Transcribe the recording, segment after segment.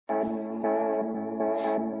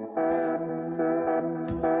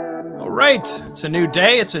right, it's a new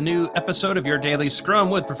day. It's a new episode of Your Daily Scrum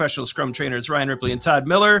with professional Scrum trainers Ryan Ripley and Todd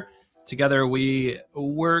Miller. Together, we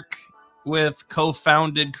work with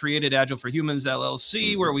co-founded, created Agile for Humans,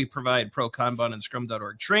 LLC, where we provide pro Kanban and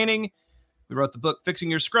Scrum.org training. We wrote the book, Fixing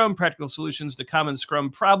Your Scrum, Practical Solutions to Common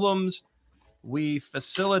Scrum Problems. We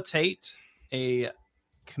facilitate a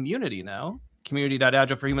community now,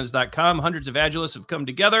 community.agileforhumans.com. Hundreds of Agilists have come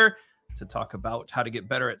together to talk about how to get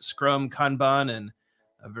better at Scrum, Kanban, and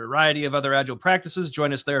a variety of other Agile practices.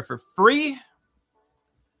 Join us there for free.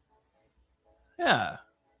 Yeah.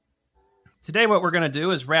 Today, what we're going to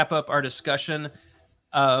do is wrap up our discussion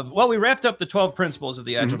of, we wrapped up the 12 principles of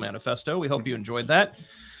the Agile Manifesto. We hope you enjoyed that.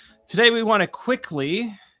 Today, we want to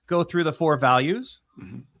quickly go through the 4 values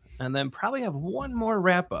and then probably have one more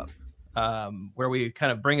wrap up where we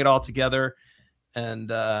kind of bring it all together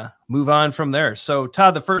and move on from there. So,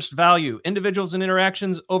 Todd, the first value, individuals and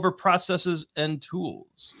interactions over processes and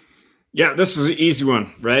tools. Yeah, this is an easy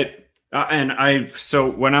one, right? So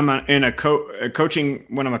when I'm in a coaching,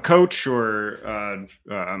 when I'm a coach or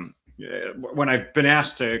when I've been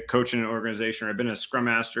asked to coach in an organization, or I've been a Scrum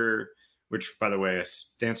Master, which, by the way,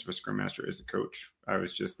 stands for Scrum Master is the coach. I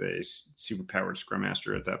was just a super-powered Scrum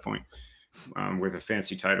Master at that point with a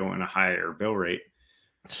fancy title and a higher bill rate.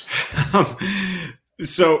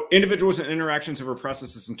 So individuals and interactions over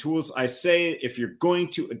processes and tools. I say if you're going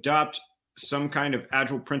to adopt some kind of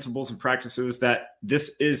Agile principles and practices, that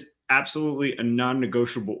this is absolutely a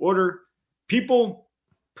non-negotiable order: people,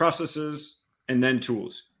 processes, and then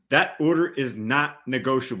tools. That order is not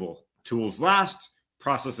negotiable. Tools last,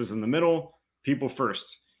 processes in the middle, people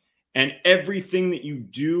first. And everything that you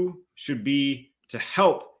do should be to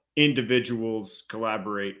help individuals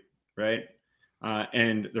collaborate, right?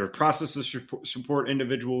 And their processes should support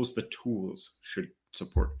individuals. The tools should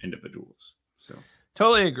support individuals. So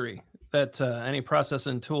totally agree that any process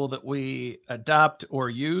and tool that we adopt or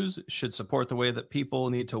use should support the way that people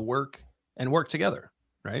need to work and work together,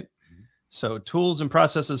 right? So tools and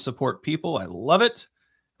processes support people. I love it.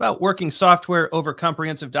 About working software over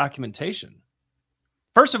comprehensive documentation.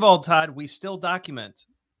 First of all, Todd, we still document,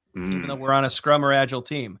 even though we're on a Scrum or Agile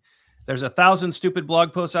team. There's 1,000 stupid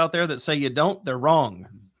blog posts out there that say you don't. They're wrong.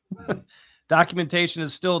 Documentation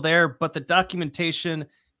is still there, but the documentation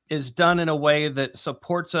is done in a way that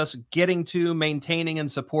supports us getting to, maintaining,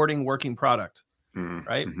 and supporting working product,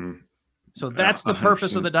 right? So that's the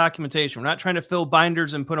purpose of the documentation. We're not trying to fill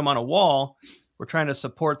binders and put them on a wall. We're trying to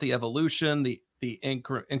support the evolution, the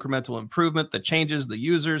incremental improvement, the changes, the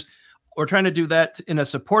users. We're trying to do that in a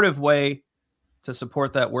supportive way to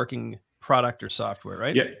support that working product or software,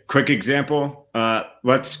 right? Yeah. Quick example.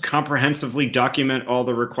 Let's comprehensively document all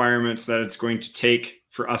the requirements that it's going to take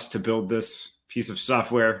for us to build this piece of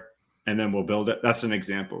software, and then we'll build it. That's an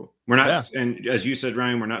example. We're not, and as you said,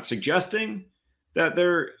 Ryan, we're not suggesting that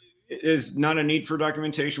there is not a need for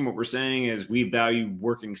documentation. What we're saying is we value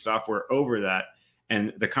working software over that,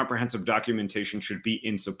 and the comprehensive documentation should be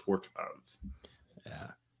in support of.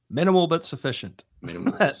 Yeah. Minimal but sufficient.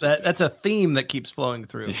 That's a theme that keeps flowing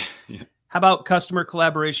through. Yeah. How about customer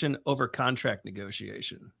collaboration over contract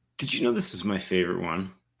negotiation? Did you know this is my favorite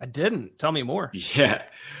one? I didn't. Tell me more. Yeah.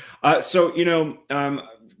 So,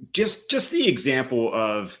 just the example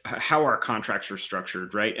of how our contracts are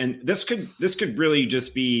structured, right? And this could really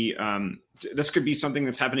just be, this could be something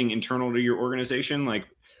that's happening internal to your organization, like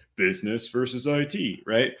business versus IT,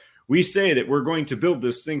 right? We say that we're going to build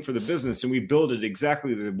this thing for the business, and we build it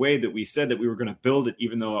exactly the way that we said that we were going to build it,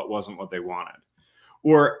 even though it wasn't what they wanted.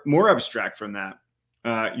 Or more abstract from that,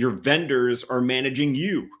 your vendors are managing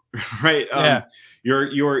you, right?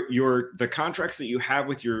 The contracts that you have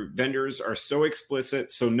with your vendors are so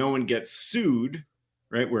explicit, so no one gets sued,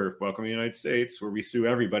 right? We're welcome to the United States, where we sue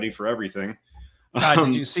everybody for everything.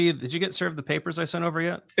 Did you get served the papers I sent over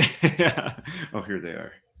yet? Yeah. Oh, here they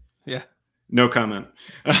are. Yeah. No comment.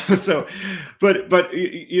 But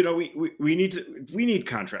we need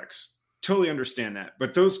contracts. Totally understand that.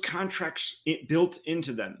 But those contracts built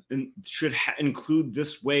into them should include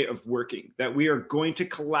this way of working, that we are going to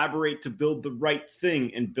collaborate to build the right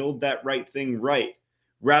thing and build that right thing right,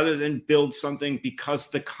 rather than build something because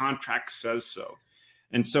the contract says so.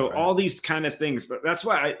 And so all these kind of things, that's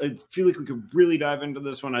why I feel like we could really dive into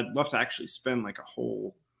this one. I'd love to actually spend like a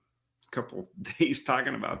whole couple days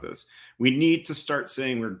talking about this. We need to start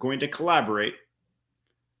saying we're going to collaborate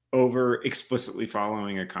over explicitly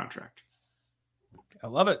following a contract. I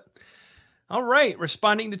love it. All right.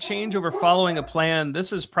 Responding to change over following a plan.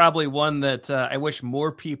 This is probably one that I wish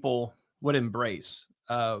more people would embrace.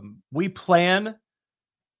 We plan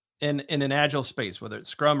in an Agile space, whether it's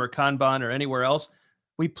Scrum or Kanban or anywhere else.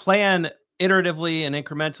 We plan iteratively and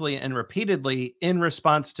incrementally and repeatedly in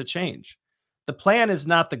response to change. The plan is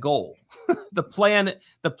not the goal. The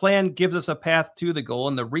plan gives us a path to the goal,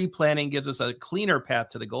 and the replanning gives us a cleaner path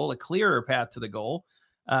to the goal, a clearer path to the goal.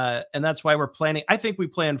 And that's why we're planning. I think we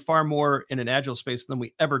plan far more in an Agile space than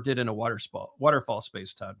we ever did in a waterfall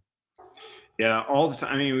space, Todd. Yeah, all the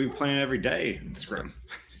time. I mean, we plan every day in Scrum.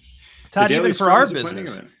 Todd, even for our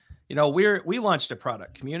business, we launched a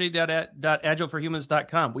product,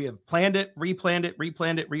 community.agileforhumans.com. We have planned it,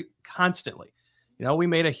 replaned it constantly. We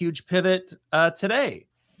made a huge pivot today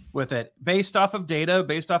with it based off of data,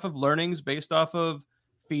 based off of learnings, based off of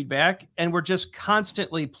feedback. And we're just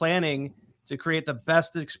constantly planning to create the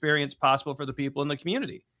best experience possible for the people in the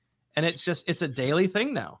community. And it's a daily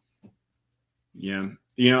thing now. Yeah.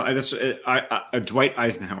 A Dwight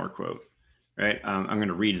Eisenhower quote, right? I'm going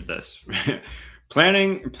to read this.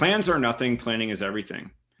 Plans are nothing. Planning is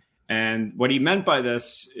everything. And what he meant by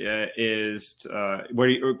this is what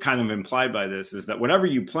he kind of implied by this is that whatever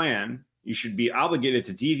you plan, you should be obligated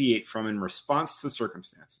to deviate from in response to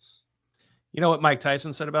circumstances. You know what Mike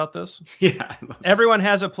Tyson said about this? Yeah. Everyone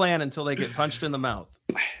has a plan until they get punched in the mouth.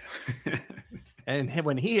 And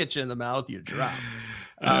when he hits you in the mouth, you drop.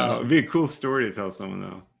 It'd be a cool story to tell someone,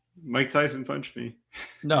 though. Mike Tyson punched me.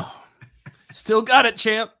 No. Still got it,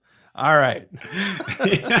 champ. All right.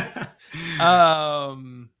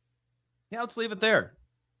 Let's leave it there.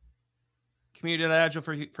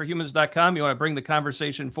 Community.agileforhumans.com. You want to bring the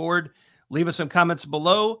conversation forward, leave us some comments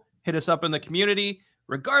below, hit us up in the community.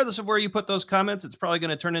 Regardless of where you put those comments, it's probably going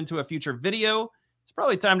to turn into a future video. It's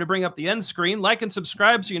probably time to bring up the end screen. Like and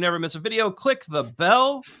subscribe so you never miss a video. Click the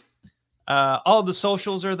bell. All the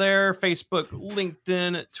socials are there. Facebook,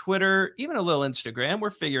 LinkedIn, Twitter, even a little Instagram. We're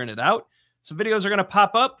figuring it out. Some videos are going to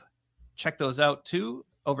pop up. Check those out too.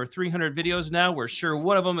 Over 300 videos now. We're sure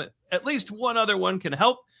one of them, at least one other one, can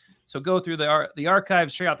help. So go through the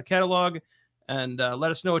archives, check out the catalog, and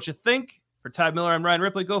let us know what you think. For Todd Miller, I'm Ryan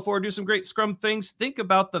Ripley. Go forward, do some great Scrum things. Think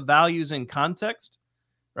about the values in context,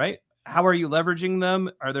 right? How are you leveraging them?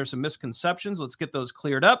 Are there some misconceptions? Let's get those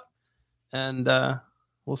cleared up. And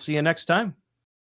we'll see you next time.